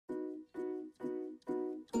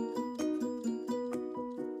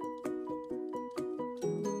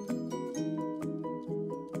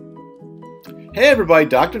Hey everybody,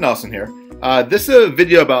 Dr. Nelson here. This is a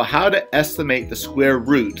video about how to estimate the square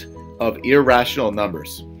root of irrational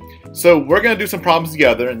numbers. So we're going to do some problems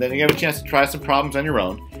together, and then you have a chance to try some problems on your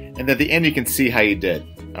own, and at the end you can see how you did.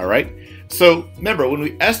 Alright? So remember, when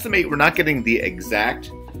we estimate, we're not getting the exact.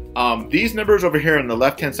 These numbers over here on the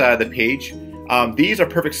left hand side of the page, these are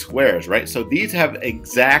perfect squares, right? So these have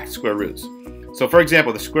exact square roots. So for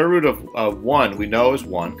example, the square root of 1 we know is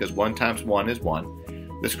 1, because 1 times 1 is 1.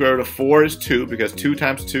 The square root of 4 is 2, because 2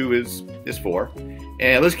 times 2 is 4.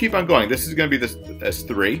 And let's keep on going. This is going to be this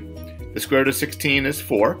 3. The square root of 16 is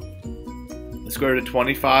 4. The square root of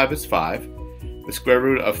 25 is 5. The square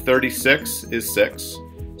root of 36 is 6.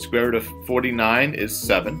 The square root of 49 is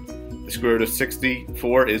 7. The square root of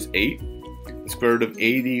 64 is 8. The square root of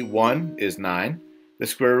 81 is 9. The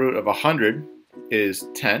square root of 100 is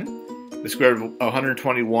 10. The square root of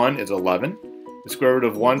 121 is 11. The square root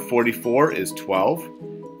of 144 is 12.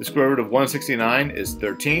 The square root of 169 is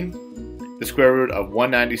 13. The square root of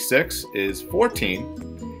 196 is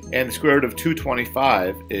 14. And the square root of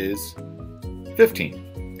 225 is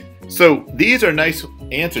 15. So these are nice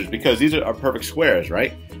answers because these are perfect squares,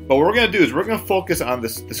 right? But what we're going to do is we're going to focus on the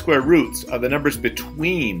square roots of the numbers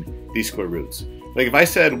between these square roots. Like if I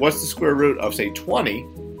said, what's the square root of, say, 20?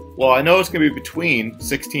 Well, I know it's going to be between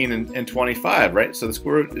 16 and 25, right? So the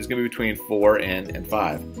square root is going to be between 4 and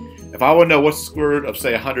 5. If I want to know what's the square root of,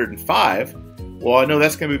 say, 105, well, I know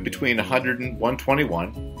that's going to be between 100 and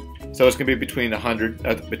 121. So it's going to be between 10,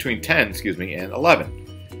 and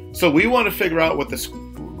 11. So we want to figure out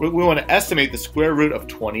we want to estimate the square root of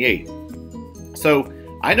 28. So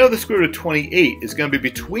I know the square root of 28 is going to be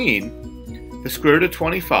between the square root of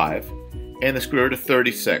 25 and the square root of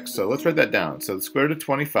 36. So let's write that down. So the square root of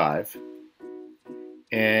 25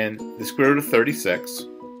 and the square root of 36.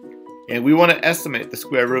 And we want to estimate the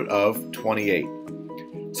square root of 28.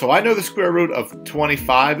 So I know the square root of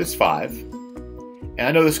 25 is 5. And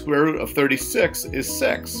I know the square root of 36 is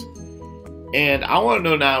 6. And I want to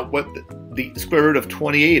know now what the square root of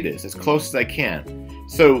 28 is, as close as I can.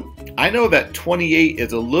 So I know that 28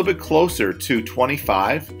 is a little bit closer to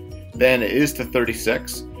 25 than it is to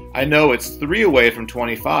 36. I know it's 3 away from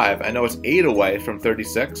 25. I know it's 8 away from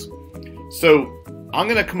 36. So I'm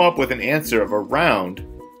going to come up with an answer of around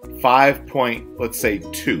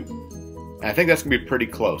 5.2. And I think that's going to be pretty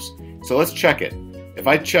close. So let's check it. If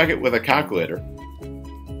I check it with a calculator,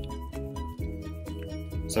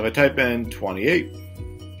 so if I type in 28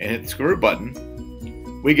 and hit the square root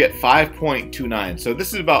button, we get 5.29. So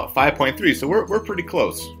this is about 5.3. So we're pretty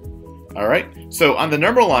close. All right. So on the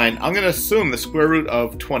number line, I'm going to assume the square root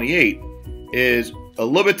of 28 is a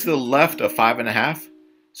little bit to the left of 5.5.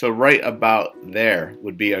 So right about there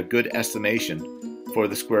would be a good estimation for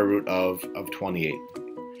the square root of 28.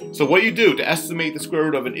 So what you do to estimate the square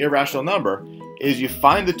root of an irrational number is you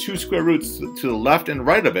find the two square roots to the left and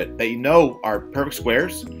right of it that you know are perfect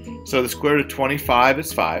squares. So the square root of 25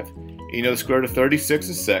 is 5. You know the square root of 36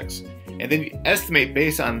 is 6. And then you estimate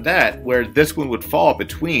based on that where this one would fall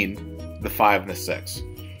between the 5 and the 6.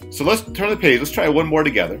 So let's turn the page. Let's try one more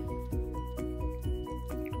together.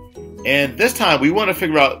 And this time we want to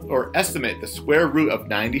figure out or estimate the square root of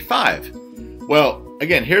 95. Well,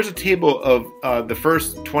 again, here's a table of the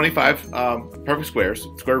first 25 perfect square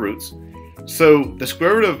roots. So the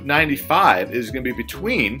square root of 95 is going to be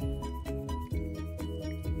between,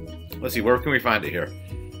 let's see, where can we find it here?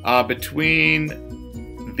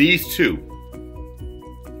 Between these two.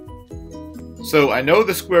 So I know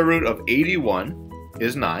the square root of 81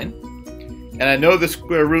 is 9. And I know the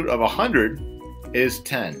square root of 100 is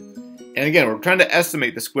 10. And again, we're trying to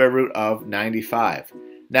estimate the square root of 95.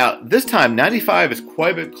 Now, this time, 95 is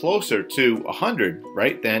quite a bit closer to 100,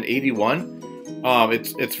 right, than 81.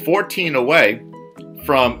 It's 14 away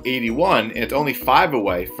from 81, and it's only 5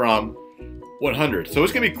 away from 100. So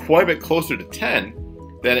it's going to be quite a bit closer to 10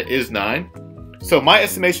 than it is 9. So my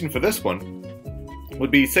estimation for this one would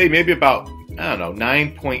be, say, maybe about, I don't know,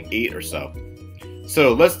 9.8 or so.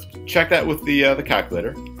 So let's check that with the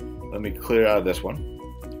calculator. Let me clear out of this one.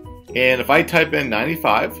 And if I type in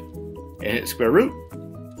 95 and hit square root,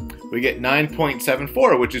 we get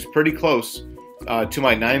 9.74, which is pretty close to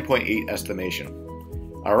my 9.8 estimation.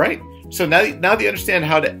 All right, so now that you understand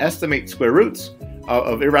how to estimate square roots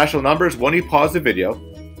of irrational numbers, why don't you pause the video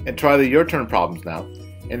and try the your turn problems now.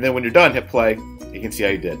 And then when you're done, hit play. You can see how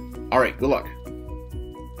you did. All right, good luck.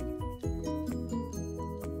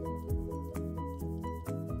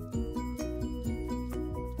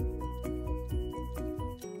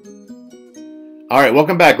 All right,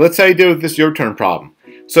 welcome back. Let's see how you did with this your turn problem.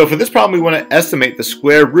 So for this problem, we want to estimate the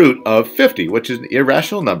square root of 50, which is an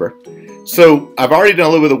irrational number. So I've already done a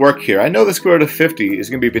little bit of work here. I know the square root of 50 is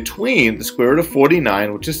going to be between the square root of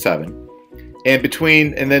 49, which is 7, and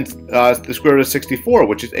then the square root of 64,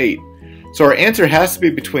 which is 8. So our answer has to be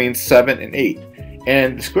between 7 and 8.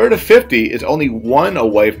 And the square root of 50 is only 1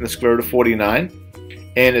 away from the square root of 49,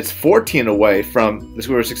 and it's 14 away from the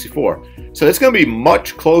square root of 64. So it's going to be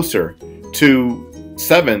much closer to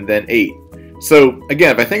 7 than 8. So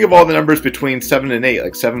again, if I think of all the numbers between 7 and 8,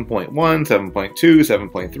 like 7.1, 7.2,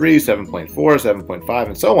 7.3, 7.4, 7.5,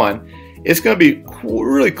 and so on, it's going to be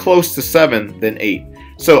really close to 7 than 8.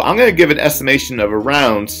 So I'm going to give an estimation of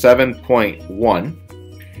around 7.1.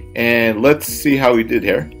 And let's see how we did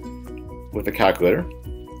here with the calculator.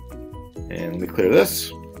 And let me clear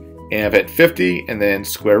this. And I've hit 50 and then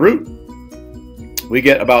square root. We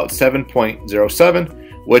get about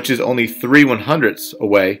 7.07, which is only 3/100ths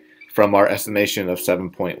away from our estimation of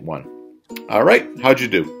 7.1. All right, how'd you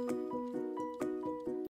do?